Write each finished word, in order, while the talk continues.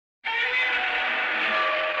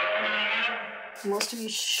most of you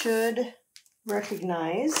should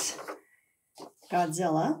recognize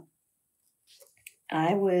Godzilla.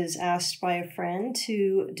 I was asked by a friend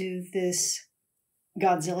to do this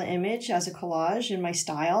Godzilla image as a collage in my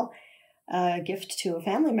style, a gift to a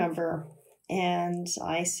family member. And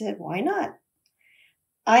I said, why not?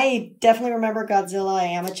 I definitely remember Godzilla. I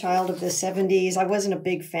am a child of the 70s. I wasn't a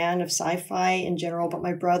big fan of sci-fi in general, but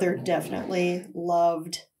my brother definitely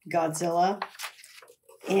loved Godzilla.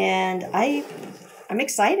 And I'm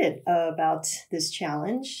excited about this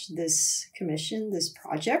challenge, this commission, this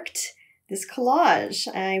project, this collage.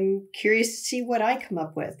 I'm curious to see what I come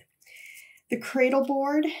up with. The cradle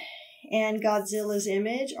board and Godzilla's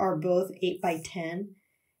image are both 8x10.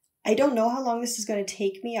 I don't know how long this is going to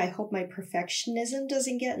take me. I hope my perfectionism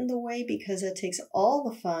doesn't get in the way because it takes all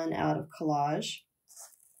the fun out of collage.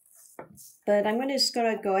 But I'm just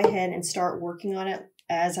going to go ahead and start working on it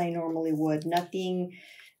as I normally would. Nothing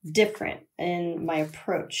different in my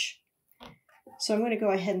approach. So I'm going to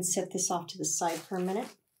go ahead and set this off to the side for a minute.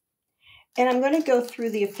 And I'm going to go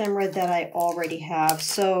through the ephemera that I already have.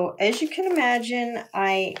 So as you can imagine,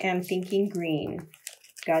 I am thinking green.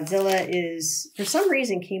 Godzilla is, for some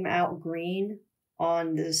reason, came out green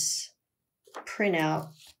on this printout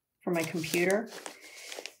for my computer.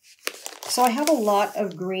 So I have a lot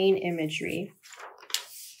of green imagery.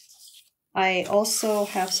 I also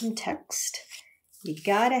have some text. You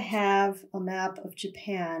gotta have a map of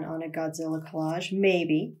Japan on a Godzilla collage,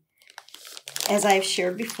 maybe. As I've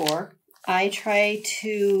shared before, I try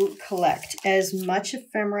to collect as much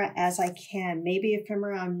ephemera as I can. Maybe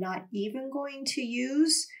ephemera I'm not even going to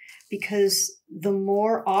use because the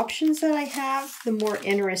more options that I have, the more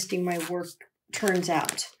interesting my work turns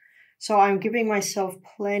out. So I'm giving myself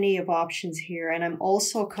plenty of options here, and I'm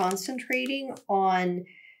also concentrating on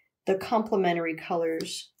the complementary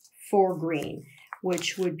colors for green,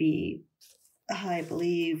 which would be, I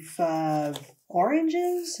believe,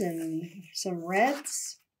 oranges and some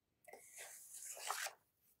reds.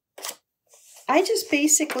 I just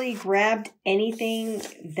basically grabbed anything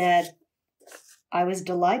that I was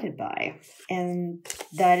delighted by, and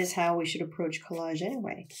that is how we should approach collage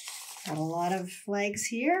anyway. Got a lot of flags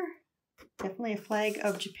here. Definitely a flag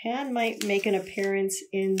of Japan might make an appearance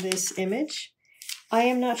in this image. I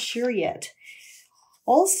am not sure yet.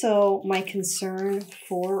 Also, my concern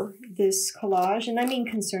for this collage, and I mean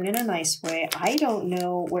concern in a nice way, I don't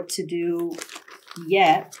know what to do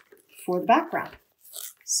yet for the background.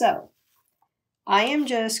 So I am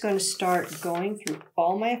just going to start going through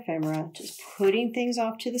all my ephemera, just putting things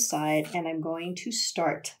off to the side, and I'm going to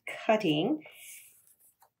start cutting,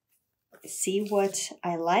 see what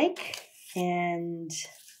I like, and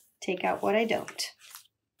take out what I don't.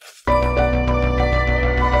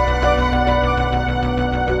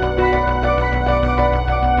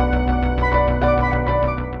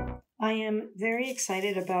 I am very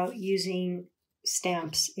excited about using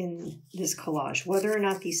stamps in this collage. Whether or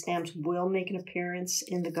not these stamps will make an appearance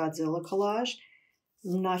in the Godzilla collage,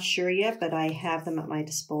 I'm not sure yet, but I have them at my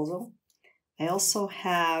disposal. I also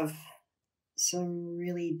have some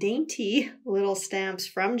really dainty little stamps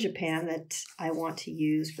from Japan that I want to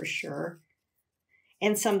use for sure.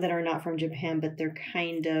 And some that are not from Japan, but they're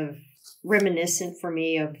kind of reminiscent for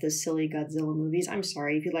me of the silly Godzilla movies. I'm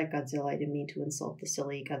sorry if you like Godzilla. I didn't mean to insult the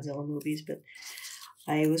silly Godzilla movies, but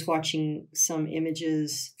I was watching some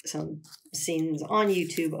images, some scenes on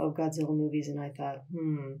YouTube of Godzilla movies, and I thought,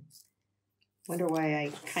 wonder why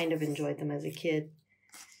I kind of enjoyed them as a kid.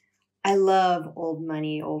 I love old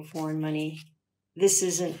money, old foreign money. This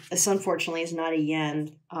unfortunately is not a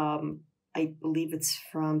yen. I believe it's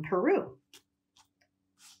from Peru.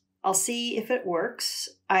 I'll see if it works.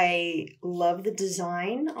 I love the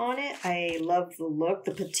design on it. I love the look,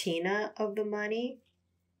 the patina of the money.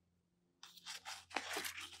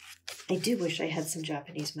 I do wish I had some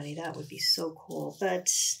Japanese money. That would be so cool,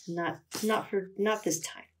 but not this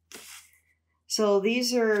time. So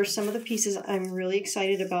these are some of the pieces I'm really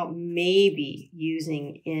excited about maybe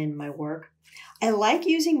using in my work. I like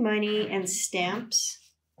using money and stamps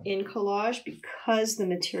in collage because the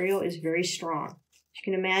material is very strong. You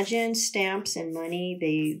can imagine stamps and money,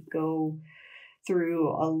 they go through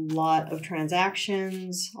a lot of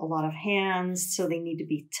transactions, a lot of hands, so they need to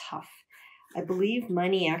be tough. I believe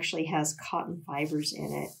money actually has cotton fibers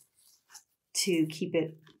in it to keep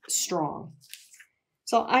it strong.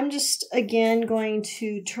 So I'm just, again, going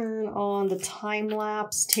to turn on the time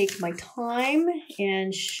lapse, take my time,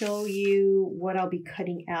 and show you what I'll be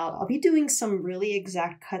cutting out. I'll be doing some really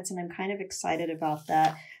exact cuts, and I'm kind of excited about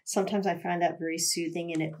that. Sometimes I find that very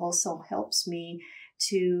soothing, and it also helps me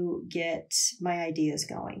to get my ideas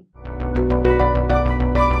going.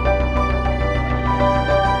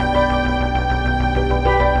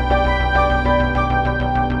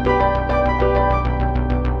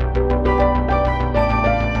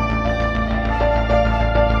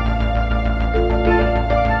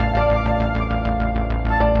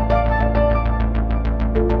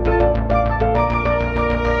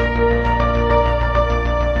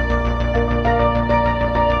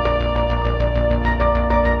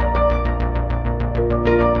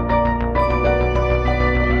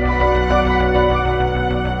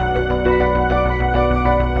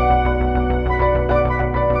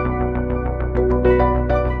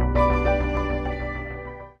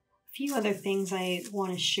 things I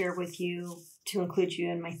want to share with you to include you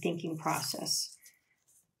in my thinking process.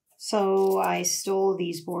 So I stole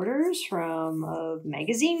these borders from a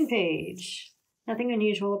magazine page. Nothing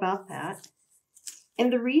unusual about that.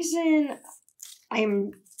 And the reason I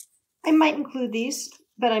might include these,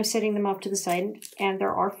 but I'm setting them off to the side, and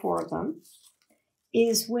there are 4 of them,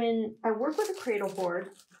 is when I work with a cradle board,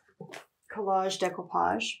 Collage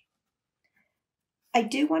Decoupage, I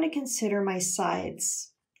do want to consider my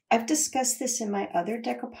sides. I've discussed this in my other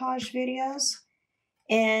decoupage videos,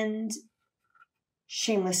 and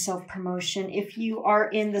shameless self-promotion. If you are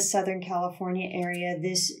in the Southern California area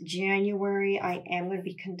this January, I am going to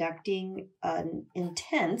be conducting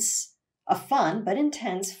a fun but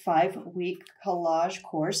intense 5-week collage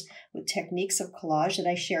course with techniques of collage that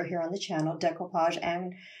I share here on the channel, decoupage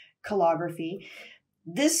and calligraphy.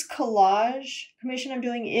 This collage commission I'm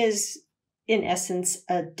doing is, in essence,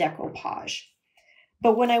 a decoupage.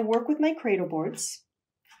 But when I work with my cradle boards,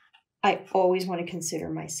 I always want to consider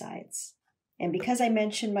my sides. And because I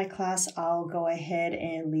mentioned my class, I'll go ahead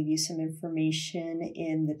and leave you some information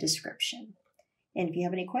in the description. And if you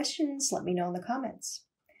have any questions, let me know in the comments.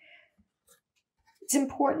 It's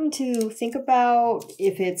important to think about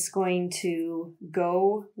if it's going to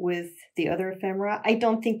go with the other ephemera. I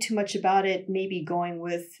don't think too much about it maybe going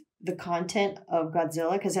with the content of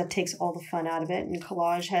Godzilla, because that takes all the fun out of it. And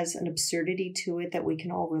collage has an absurdity to it that we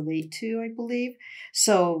can all relate to, I believe.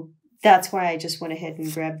 So that's why I just went ahead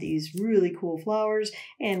and grabbed these really cool flowers,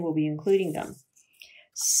 and we'll be including them.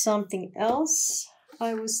 Something else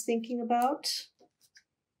I was thinking about,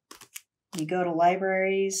 you go to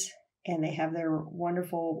libraries and they have their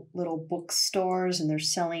wonderful little bookstores and they're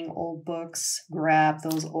selling old books. Grab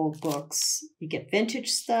those old books. You get vintage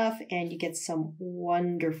stuff and you get some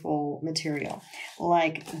wonderful material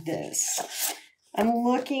like this. I'm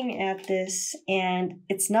looking at this and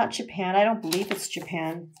it's not Japan. I don't believe it's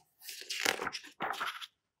Japan.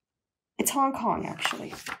 It's Hong Kong,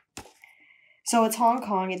 actually. So it's Hong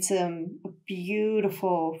Kong. It's a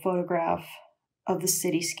beautiful photograph of the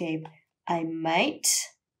cityscape. I might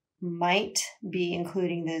be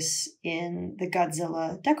including this in the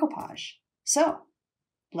Godzilla decoupage. So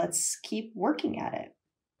let's keep working at it.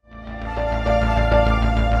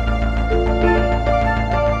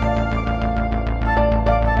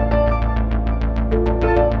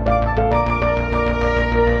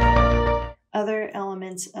 Other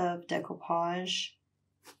elements of decoupage: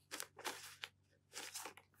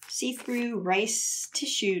 see-through rice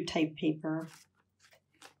tissue type paper.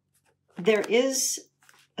 There is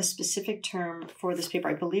a specific term for this paper.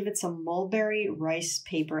 I believe it's a mulberry rice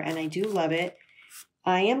paper, and I do love it.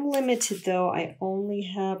 I am limited though. I only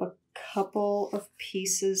have a couple of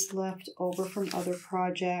pieces left over from other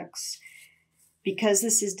projects. Because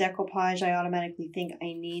this is decoupage, I automatically think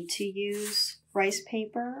I need to use rice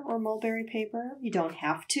paper or mulberry paper. You don't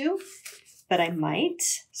have to, but I might,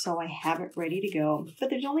 so I have it ready to go. But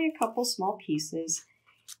there's only a couple small pieces,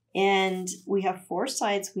 and we have 4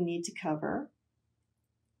 sides we need to cover,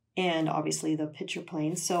 and obviously the picture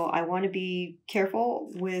plane. So I want to be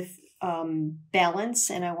careful with balance,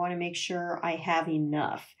 and I want to make sure I have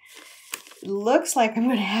enough. It looks like I'm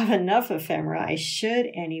going to have enough ephemera. I should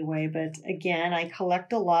anyway, but again, I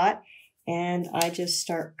collect a lot and I just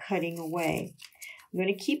start cutting away. I'm going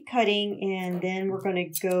to keep cutting, and then we're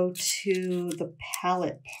going to go to the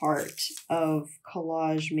palette part of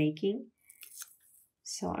collage making.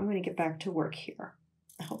 So I'm going to get back to work here.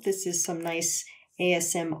 I hope this is some nice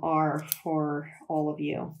ASMR for all of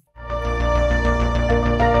you.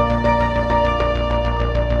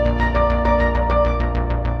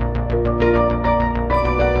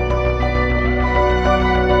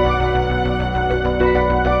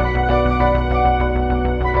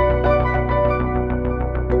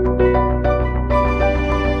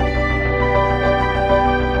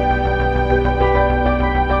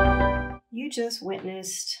 Just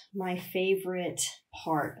witnessed my favorite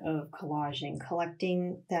part of collaging,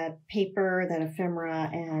 collecting that paper, that ephemera,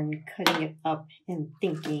 and cutting it up and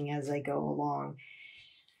thinking as I go along.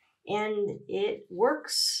 And it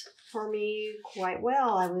works for me quite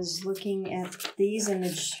well. I was looking at these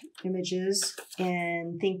images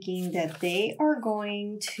and thinking that they are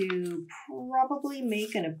going to probably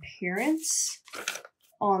make an appearance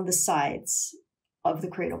on the sides of the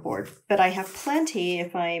cradle board, but I have plenty.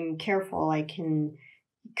 If I'm careful, I can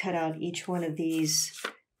cut out each one of these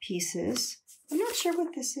pieces. I'm not sure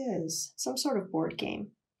what this is, some sort of board game.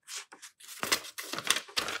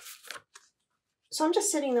 So I'm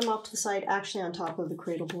just setting them off to the side, actually on top of the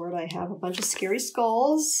cradle board. I have a bunch of scary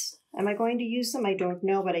skulls. Am I going to use them? I don't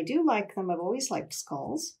know, but I do like them. I've always liked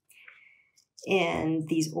skulls. And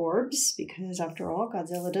these orbs, because after all,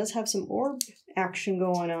 Godzilla does have some orb action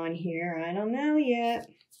going on here. I don't know yet.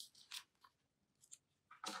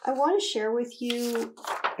 I want to share with you,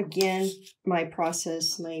 again, my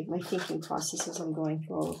process, my thinking process as I'm going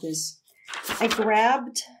through all of this. I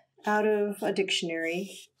grabbed out of a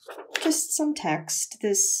dictionary just some text.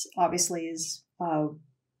 This obviously is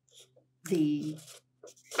the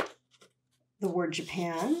word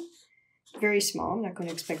Japan. Very small. I'm not going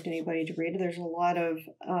to expect anybody to read it. There's a lot of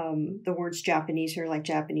the words Japanese here, like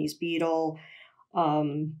Japanese beetle,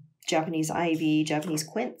 Japanese ivy, Japanese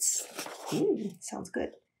quince. Sounds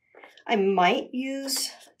good. I might use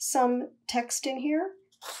some text in here.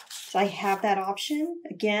 So I have that option.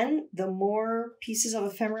 Again, the more pieces of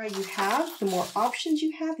ephemera you have, the more options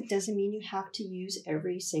you have. It doesn't mean you have to use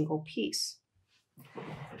every single piece.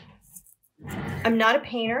 I'm not a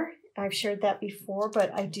painter. I've shared that before,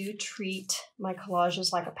 but I do treat my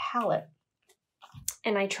collages like a palette.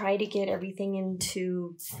 And I try to get everything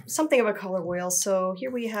into something of a color wheel. So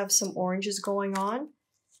here we have some oranges going on.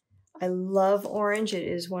 I love orange. It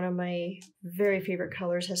is one of my very favorite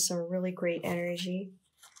colors. Has some really great energy.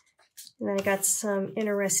 And then I got some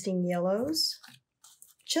interesting yellows.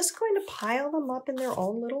 Just going to pile them up in their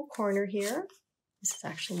own little corner here. This is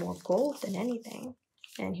actually more gold than anything.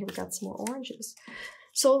 And here we got some more oranges.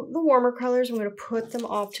 So the warmer colors, I'm going to put them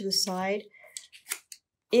off to the side.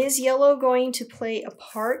 Is yellow going to play a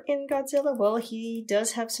part in Godzilla? Well, he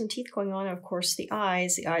does have some teeth going on. Of course, the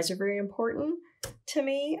eyes. The eyes are very important to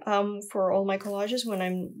me for all my collages when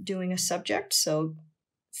I'm doing a subject. So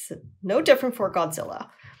it's no different for Godzilla,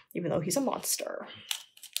 even though he's a monster.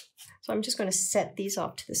 So I'm just going to set these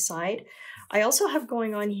off to the side. I also have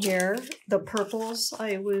going on here the purples.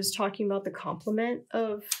 I was talking about the complement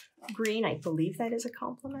of green. I believe that is a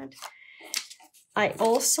complement. I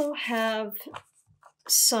also have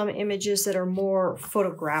some images that are more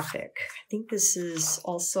photographic. I think this is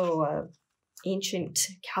also an ancient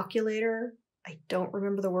calculator. I don't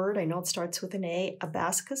remember the word. I know it starts with an A,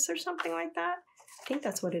 abacus or something like that. I think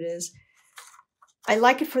that's what it is. I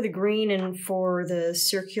like it for the green and for the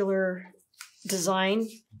circular design.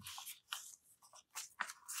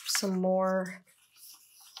 Some more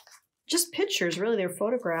just pictures, really. They're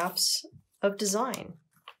photographs of design.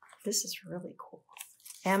 This is really cool.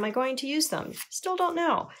 Am I going to use them? Still don't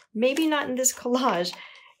know. Maybe not in this collage.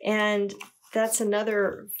 And that's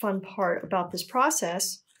another fun part about this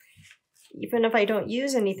process. Even if I don't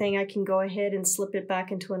use anything, I can go ahead and slip it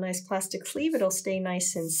back into a nice plastic sleeve. It'll stay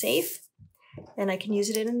nice and safe. And I can use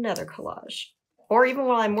it in another collage. Or even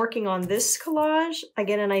while I'm working on this collage, I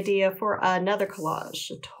get an idea for another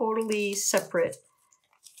collage, a totally separate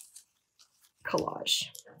collage.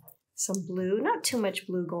 Some blue, not too much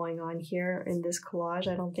blue going on here in this collage,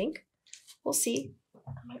 I don't think. We'll see.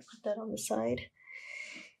 I might put that on the side.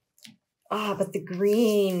 But the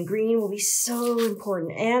green will be so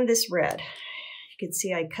important. And this red. You can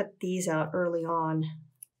see I cut these out early on.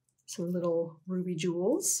 Some little ruby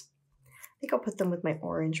jewels. I think I'll put them with my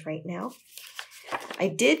orange right now. I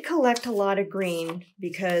did collect a lot of green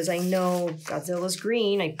because I know Godzilla's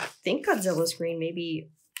green. I think Godzilla's green maybe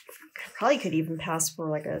probably could even pass for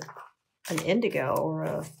like an indigo or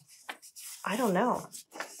a, I don't know,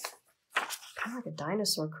 kind of like a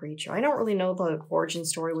dinosaur creature. I don't really know the origin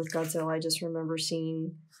story with Godzilla. I just remember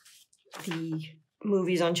seeing the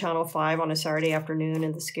movies on Channel 5 on a Saturday afternoon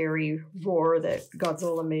and the scary roar that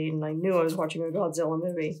Godzilla made, and I knew I was watching a Godzilla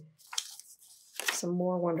movie. Some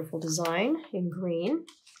more wonderful design in green.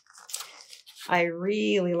 I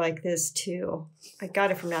really like this too. I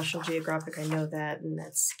got it from National Geographic, I know that, and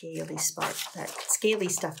that scaly spot, that scaly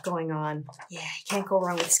stuff going on. Yeah, you can't go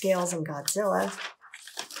wrong with scales and Godzilla.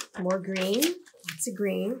 More green, lots of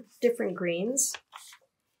green, different greens.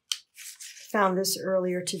 Found this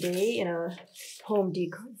earlier today in a home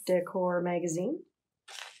decor magazine.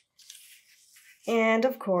 And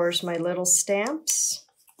of course, my little stamps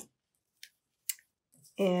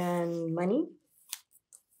and money.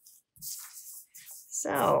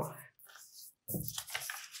 So,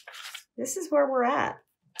 this is where we're at.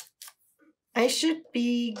 I should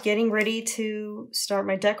be getting ready to start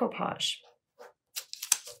my decoupage.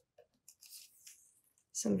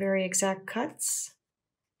 Some very exact cuts.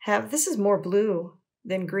 This is more blue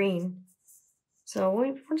than green. So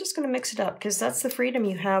we're just going to mix it up because that's the freedom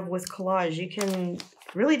you have with collage. You can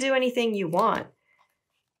really do anything you want.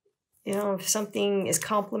 You know, if something is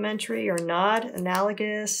complementary or not,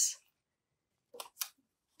 analogous,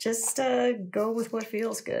 just go with what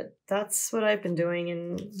feels good. That's what I've been doing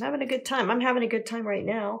and having a good time. I'm having a good time right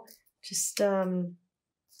now. Just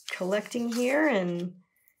collecting here and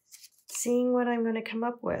seeing what I'm going to come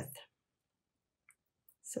up with.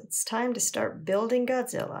 So it's time to start building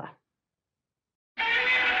Godzilla.